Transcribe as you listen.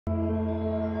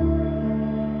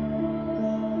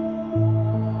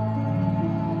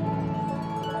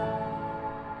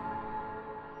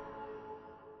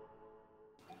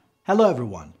Hello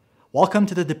everyone, welcome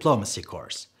to the Diplomacy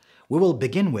course. We will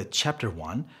begin with Chapter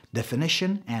 1,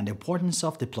 Definition and Importance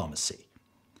of Diplomacy.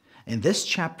 In this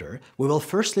chapter, we will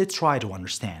firstly try to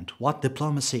understand what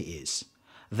diplomacy is.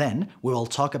 Then, we will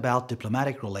talk about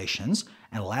diplomatic relations,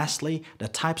 and lastly, the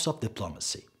types of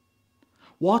diplomacy.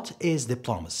 What is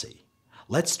diplomacy?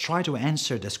 Let's try to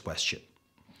answer this question.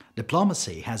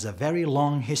 Diplomacy has a very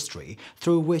long history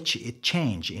through which it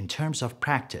changed in terms of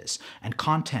practice and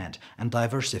content and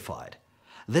diversified.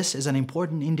 This is an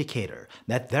important indicator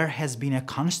that there has been a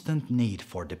constant need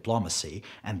for diplomacy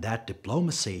and that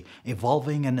diplomacy,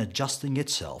 evolving and adjusting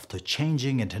itself to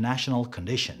changing international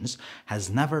conditions, has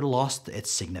never lost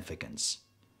its significance.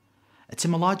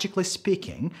 Etymologically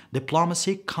speaking,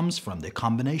 diplomacy comes from the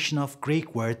combination of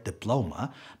Greek word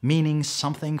diploma, meaning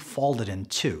something folded in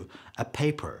two, a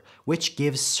paper, which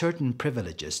gives certain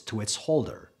privileges to its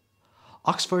holder.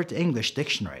 Oxford English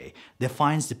Dictionary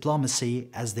defines diplomacy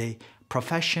as the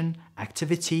profession,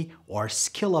 activity, or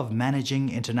skill of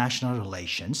managing international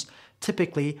relations,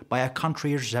 typically by a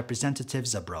country's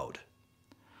representatives abroad.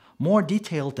 More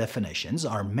detailed definitions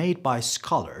are made by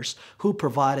scholars who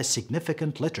provide a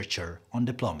significant literature on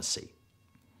diplomacy.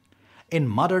 In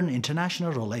modern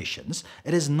international relations,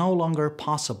 it is no longer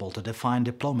possible to define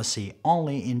diplomacy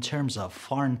only in terms of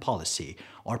foreign policy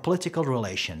or political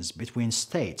relations between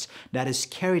states that is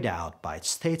carried out by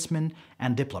statesmen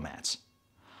and diplomats.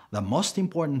 The most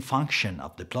important function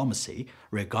of diplomacy,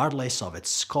 regardless of its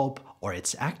scope or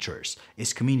its actors,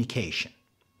 is communication.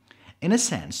 In a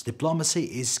sense, diplomacy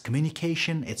is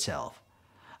communication itself.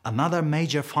 Another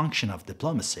major function of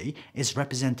diplomacy is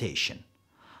representation.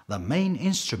 The main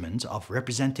instrument of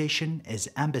representation is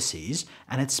embassies,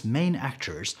 and its main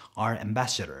actors are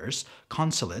ambassadors,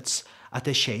 consulates,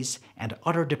 attachés, and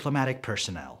other diplomatic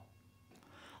personnel.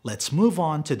 Let's move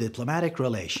on to diplomatic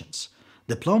relations.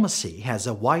 Diplomacy has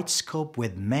a wide scope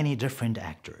with many different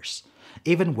actors.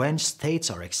 Even when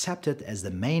states are accepted as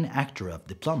the main actor of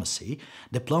diplomacy,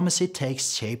 diplomacy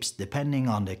takes shapes depending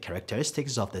on the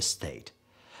characteristics of the state.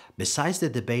 Besides the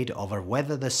debate over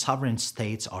whether the sovereign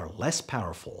states are less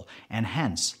powerful and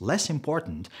hence less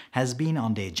important has been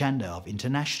on the agenda of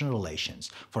international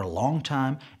relations for a long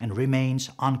time and remains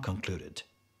unconcluded.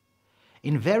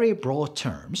 In very broad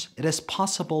terms, it is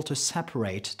possible to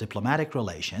separate diplomatic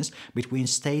relations between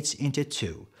states into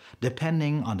two,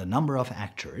 depending on the number of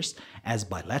actors, as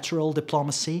bilateral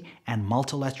diplomacy and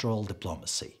multilateral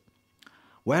diplomacy.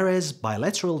 Whereas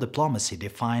bilateral diplomacy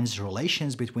defines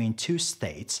relations between two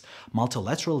states,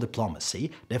 multilateral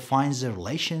diplomacy defines the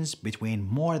relations between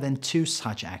more than two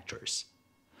such actors.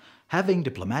 Having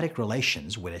diplomatic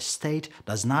relations with a state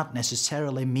does not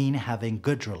necessarily mean having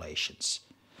good relations.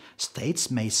 States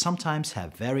may sometimes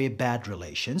have very bad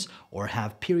relations or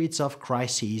have periods of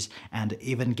crises and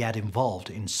even get involved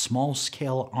in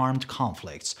small-scale armed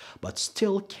conflicts, but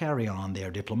still carry on their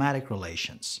diplomatic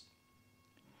relations.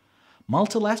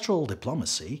 Multilateral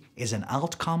diplomacy is an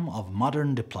outcome of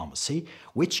modern diplomacy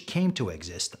which came to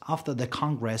exist after the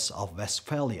Congress of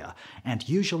Westphalia and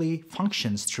usually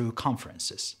functions through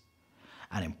conferences.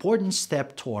 An important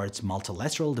step towards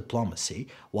multilateral diplomacy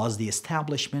was the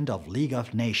establishment of League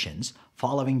of Nations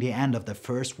following the end of the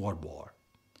First World War.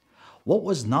 What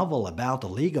was novel about the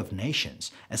League of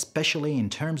Nations, especially in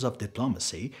terms of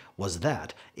diplomacy, was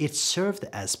that it served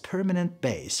as permanent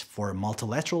base for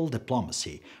multilateral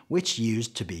diplomacy, which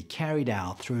used to be carried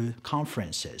out through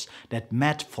conferences that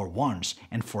met for once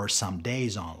and for some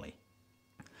days only.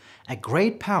 A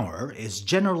great power is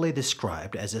generally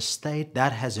described as a state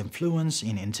that has influence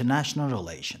in international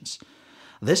relations.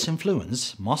 This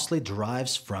influence mostly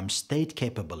derives from state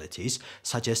capabilities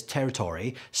such as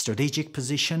territory, strategic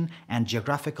position and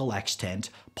geographical extent,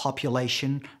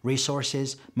 population,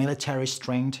 resources, military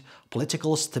strength,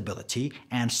 political stability,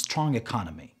 and strong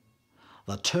economy.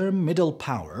 The term middle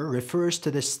power refers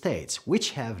to the states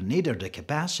which have neither the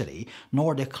capacity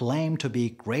nor the claim to be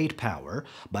great power,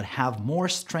 but have more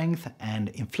strength and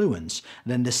influence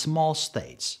than the small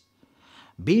states.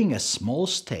 Being a small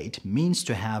state means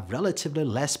to have relatively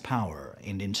less power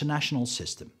in the international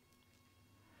system.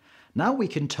 Now we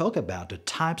can talk about the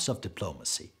types of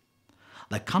diplomacy.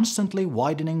 The constantly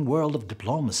widening world of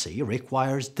diplomacy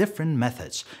requires different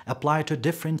methods applied to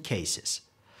different cases.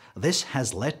 This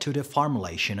has led to the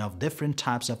formulation of different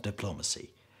types of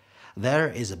diplomacy. There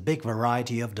is a big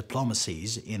variety of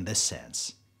diplomacies in this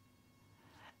sense.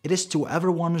 It is to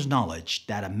everyone's knowledge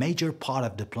that a major part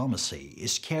of diplomacy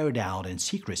is carried out in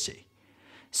secrecy.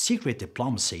 Secret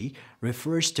diplomacy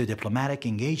refers to diplomatic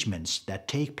engagements that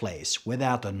take place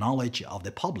without the knowledge of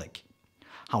the public.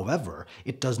 However,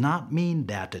 it does not mean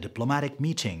that the diplomatic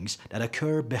meetings that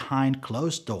occur behind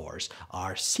closed doors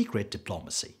are secret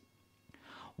diplomacy.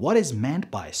 What is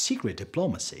meant by secret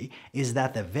diplomacy is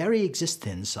that the very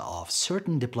existence of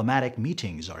certain diplomatic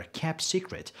meetings are kept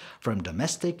secret from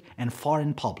domestic and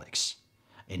foreign publics.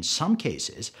 In some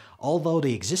cases, although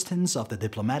the existence of the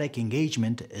diplomatic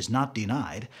engagement is not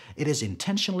denied, it is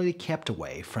intentionally kept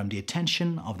away from the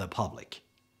attention of the public.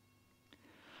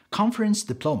 Conference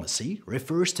diplomacy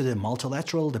refers to the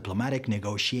multilateral diplomatic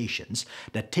negotiations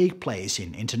that take place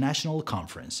in international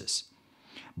conferences.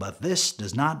 But this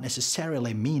does not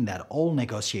necessarily mean that all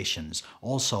negotiations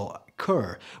also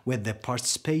occur with the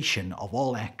participation of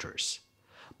all actors.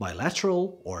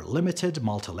 Bilateral or limited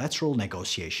multilateral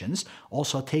negotiations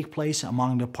also take place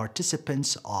among the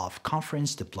participants of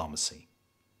conference diplomacy.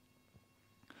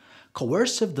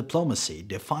 Coercive diplomacy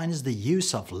defines the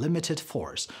use of limited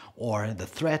force or the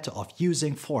threat of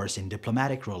using force in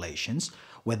diplomatic relations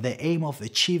with the aim of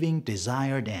achieving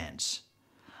desired ends.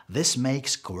 This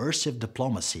makes coercive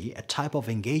diplomacy a type of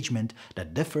engagement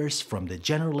that differs from the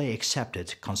generally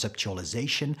accepted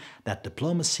conceptualization that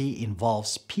diplomacy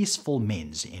involves peaceful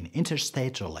means in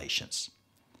interstate relations.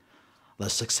 The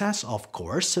success of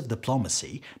coercive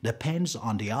diplomacy depends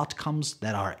on the outcomes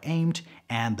that are aimed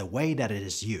and the way that it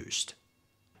is used.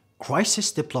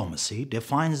 Crisis diplomacy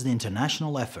defines the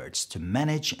international efforts to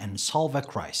manage and solve a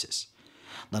crisis.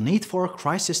 The need for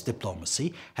crisis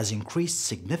diplomacy has increased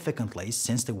significantly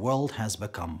since the world has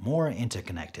become more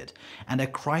interconnected, and a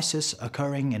crisis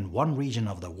occurring in one region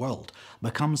of the world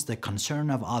becomes the concern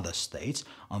of other states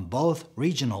on both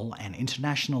regional and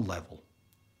international level.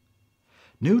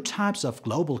 New types of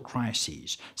global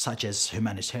crises, such as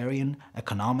humanitarian,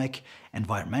 economic,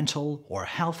 environmental, or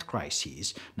health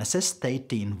crises, necessitate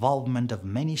the involvement of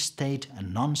many state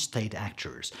and non-state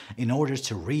actors in order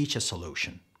to reach a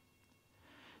solution.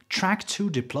 Track 2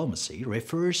 diplomacy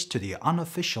refers to the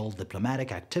unofficial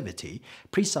diplomatic activity,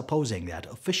 presupposing that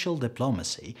official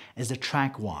diplomacy is the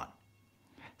track 1.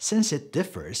 Since it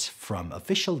differs from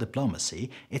official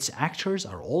diplomacy, its actors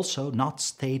are also not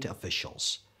state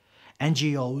officials.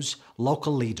 NGOs,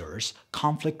 local leaders,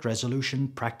 conflict resolution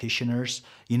practitioners,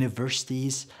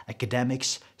 universities,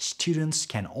 academics, students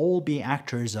can all be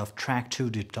actors of Track 2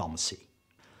 diplomacy.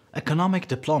 Economic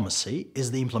diplomacy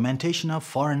is the implementation of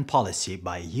foreign policy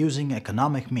by using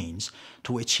economic means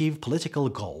to achieve political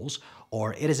goals,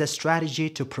 or it is a strategy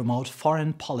to promote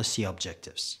foreign policy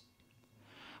objectives.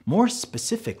 More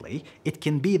specifically, it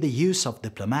can be the use of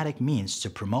diplomatic means to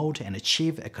promote and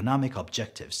achieve economic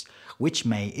objectives, which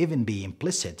may even be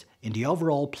implicit in the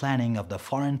overall planning of the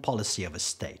foreign policy of a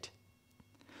state.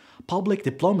 Public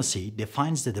diplomacy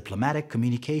defines the diplomatic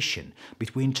communication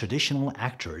between traditional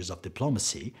actors of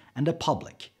diplomacy and the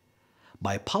public.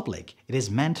 By public, it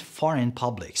is meant foreign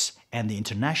publics and the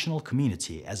international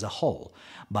community as a whole,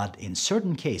 but in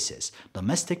certain cases,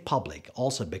 domestic public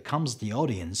also becomes the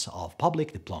audience of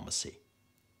public diplomacy.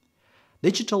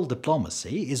 Digital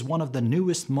diplomacy is one of the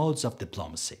newest modes of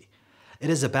diplomacy. It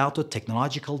is about the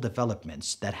technological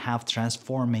developments that have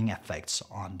transforming effects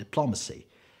on diplomacy.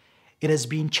 It has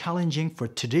been challenging for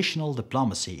traditional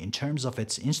diplomacy in terms of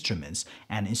its instruments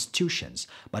and institutions,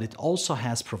 but it also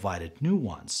has provided new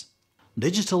ones.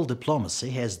 Digital diplomacy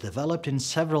has developed in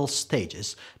several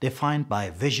stages defined by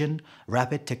vision,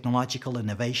 rapid technological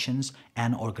innovations,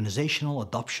 and organizational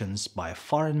adoptions by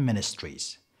foreign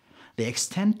ministries. The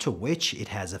extent to which it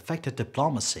has affected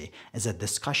diplomacy is a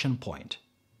discussion point.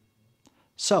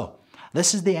 So,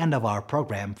 this is the end of our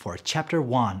program for Chapter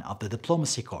 1 of the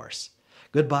Diplomacy course.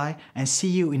 Goodbye and see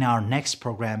you in our next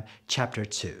program, Chapter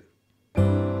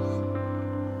 2.